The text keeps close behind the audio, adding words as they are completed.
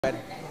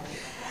ready.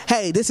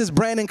 Hey, this is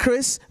Branden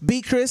Criss,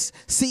 B. Criss,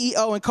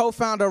 CEO and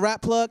co-founder of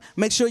Rap Plug.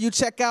 Make sure you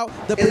check out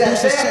the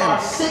producer's channel. There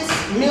are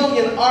 6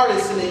 million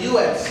artists in the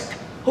U.S.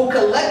 who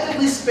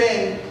collectively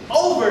spend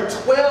over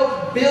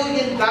 $12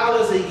 billion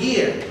a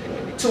year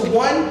to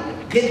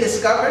 1, get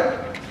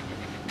discovered,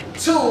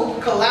 2,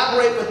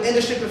 collaborate with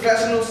industry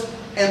professionals,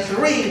 and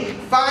 3,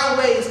 find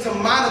ways to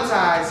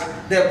monetize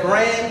their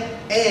brand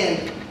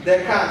and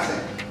their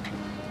content.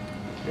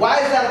 Why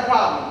is that a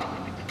problem?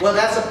 Well,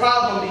 that's a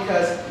problem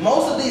because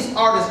most of these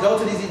artists go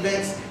to these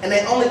events and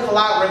they only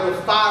collaborate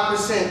with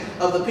 5%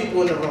 of the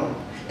people in the room.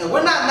 And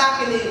we're not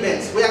knocking the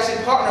events. We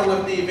actually partner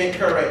with the event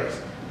curators.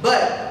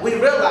 But we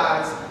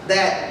realize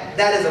that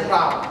that is a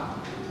problem.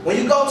 When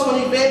you go to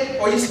an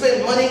event or you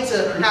spend money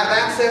to have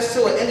access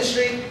to an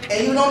industry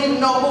and you don't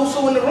even know who's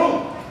who in the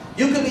room.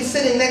 You could be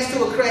sitting next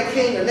to a Craig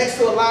King or next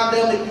to a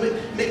Londell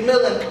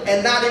McMillan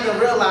and not even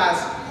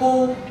realize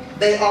who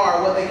they are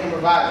or what they can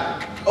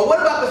provide you. Or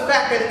what about the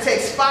fact that it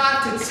takes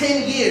 5 to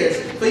 10 years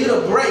for you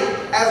to break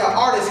as an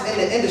artist in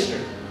the industry?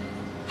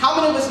 How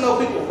many of us know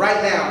people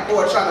right now who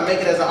are trying to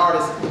make it as an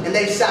artist and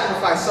they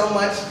sacrifice so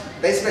much,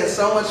 they spend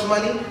so much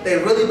money, they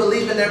really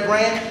believe in their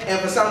brand, and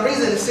for some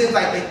reason it seems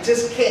like they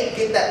just can't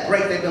get that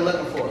break they've been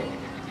looking for?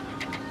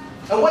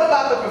 And what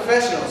about the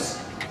professionals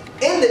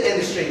in the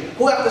industry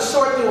who have to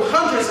sort through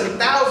hundreds and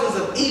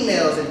thousands of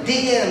emails and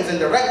DMs and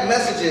direct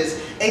messages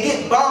and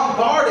get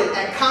bombarded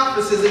at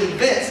conferences and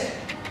events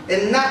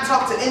and not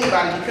talk to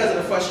anybody because of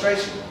the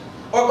frustration?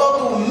 Or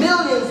go through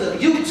millions of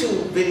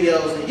YouTube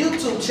videos and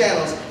YouTube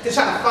channels to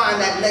try to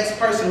find that next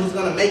person who's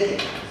going to make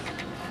it.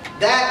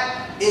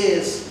 That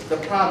is the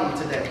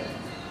problem today.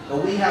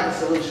 But we have a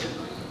solution.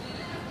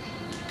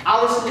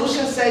 Our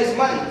solution saves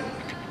money.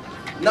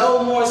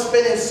 No more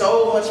spending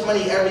so much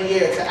money every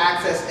year to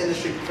access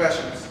industry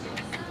professionals.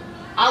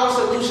 Our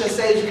solution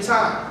saves you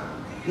time.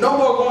 No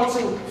more going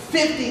to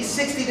 50,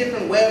 60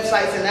 different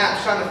websites and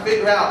apps trying to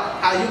figure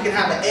out how you can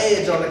have an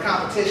edge on the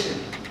competition.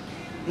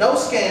 No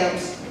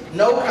scams,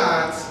 no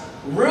cons,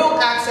 real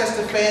access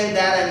to fan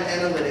data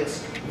and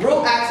analytics,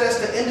 real access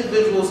to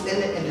individuals in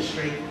the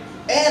industry,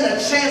 and a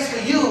chance for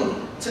you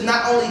to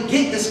not only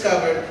get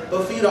discovered,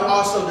 but for you to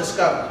also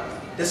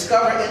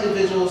discover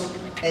individuals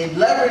and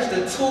leverage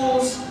the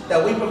tools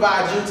that we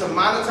provide you to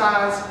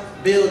monetize,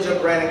 build your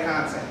brand and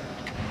content.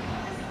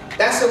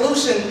 That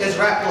solution is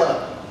Rap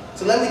Plug.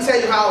 So let me tell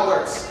you how it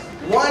works.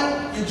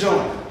 1, you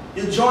join.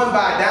 You join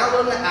by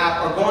downloading the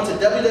app or going to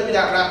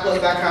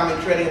www.rapplug.com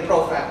and creating a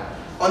profile.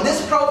 On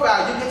this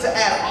profile, you get to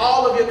add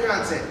all of your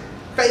content.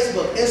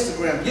 Facebook,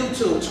 Instagram,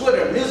 YouTube,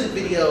 Twitter, music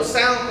videos,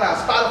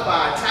 SoundCloud,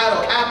 Spotify,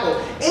 Tidal,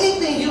 Apple,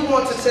 anything you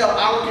want to tell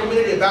our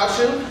community about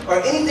you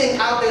or anything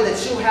out there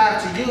that you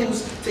have to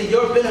use to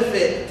your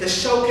benefit to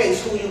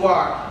showcase who you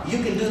are,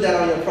 you can do that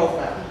on your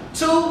profile.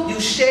 2, you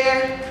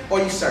share or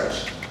you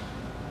search.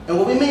 And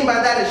what we mean by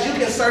that is you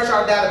can search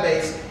our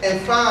database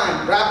and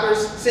find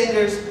rappers,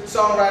 singers,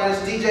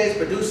 songwriters, DJs,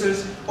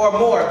 producers, or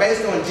more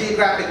based on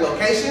geographic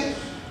location,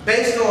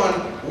 based on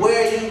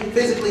where you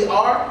physically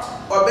are,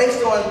 or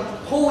based on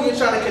who you're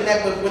trying to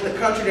connect with the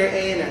country they're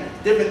in,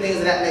 and different things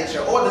of that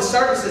nature, or the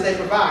services they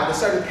provide, the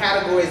certain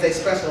categories they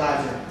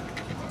specialize in.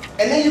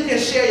 And then you can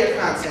share your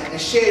content and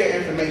share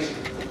your information.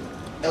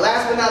 And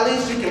last but not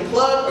least, you can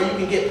plug or you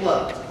can get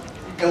plugged.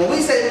 And when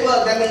we say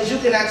plug, that means you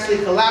can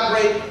actually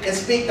collaborate and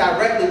speak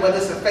directly, whether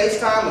it's a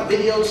FaceTime, a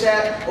video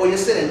chat, or you're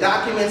sending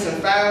documents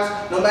and files.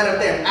 No matter if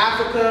they're in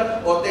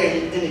Africa or if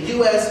they're in the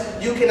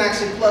US, you can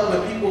actually plug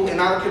with people in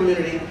our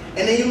community,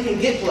 and then you can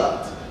get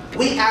plugged.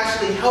 We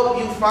actually help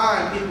you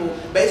find people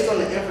based on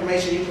the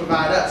information you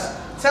provide us.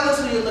 Tell us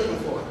who you're looking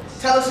for.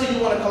 Tell us who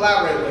you want to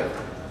collaborate with.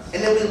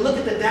 And then we look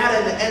at the data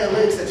and the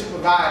analytics that you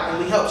provide,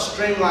 and we help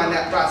streamline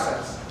that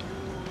process.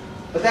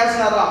 But that's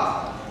not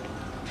all.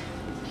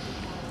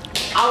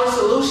 Our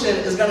solution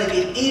is going to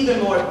get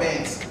even more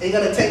advanced and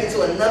going to take it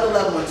to another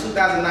level in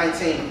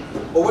 2019,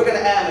 where we're going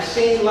to add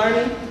machine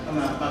learning,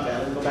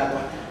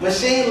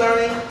 machine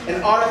learning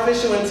and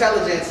artificial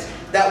intelligence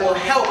that will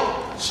help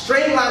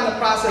streamline the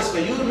process for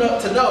you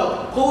to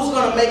know who's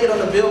going to make it on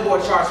the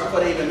Billboard charts before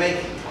they even make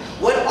it.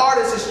 What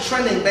artist is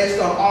trending based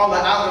on all the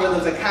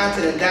algorithms and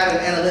content and data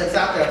and analytics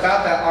out there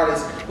about that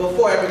artist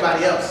before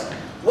everybody else?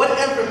 What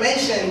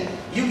information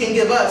you can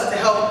give us to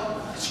help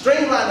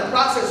streamline the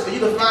process for you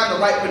to find the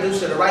right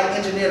producer, the right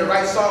engineer, the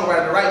right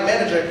songwriter, the right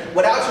manager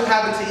without you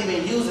having to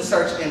even use a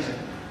search engine.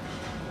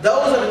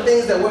 Those are the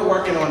things that we're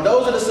working on.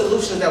 Those are the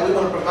solutions that we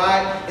want to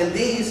provide, and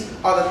this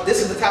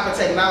is the type of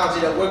technology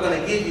that we're going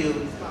to give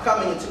you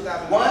coming in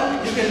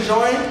 2001. You can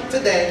join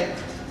today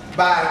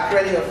by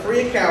creating a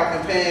free account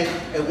and paying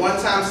a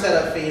one-time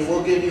setup fee.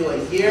 We'll give you a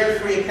year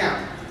free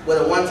account with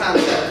a one-time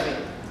setup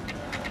fee.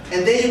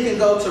 And then you can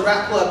go to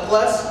Rap Plug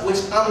Plus, which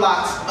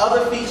unlocks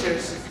other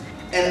features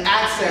and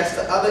access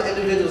to other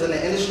individuals in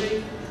the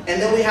industry.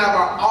 And then we have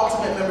our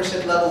ultimate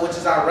membership level, which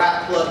is our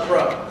Rap Plug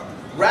Pro.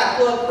 Rap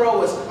Plug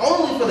Pro is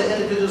only for the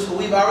individuals who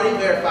we've already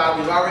verified,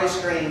 we've already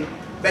screened,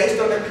 based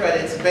on their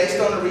credits, based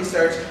on the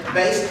research,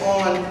 based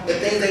on the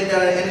things they've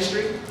done in the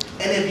industry.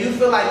 And if you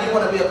feel like you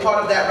want to be a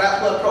part of that Rap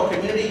Plug Pro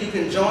community, you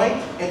can join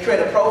and create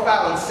a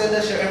profile and send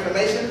us your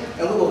information,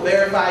 and we will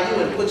verify you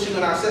and put you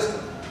in our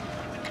system.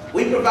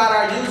 We provide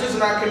our users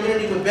and our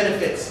community with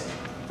benefits,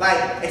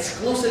 like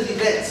exclusive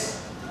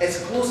events,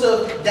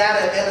 exclusive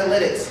data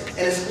analytics,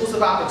 and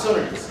exclusive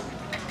opportunities.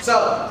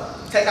 So,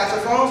 take out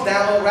your phones,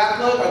 download Rap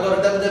Plug, or go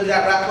to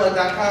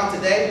www.rapplug.com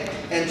today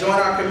and join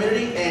our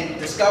community and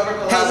discover,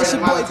 collaborate, Hey, it's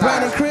your boy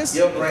Branden Criss.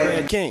 Your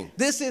brand King.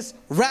 This is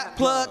Rap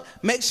Plug.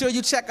 Make sure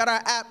you check out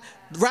our app,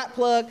 Rap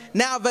Plug,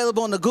 now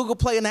available on the Google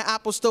Play and the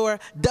Apple Store,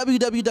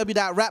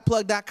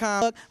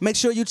 www.rapplug.com. Make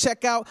sure you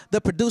check out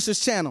the Producers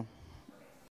Channel.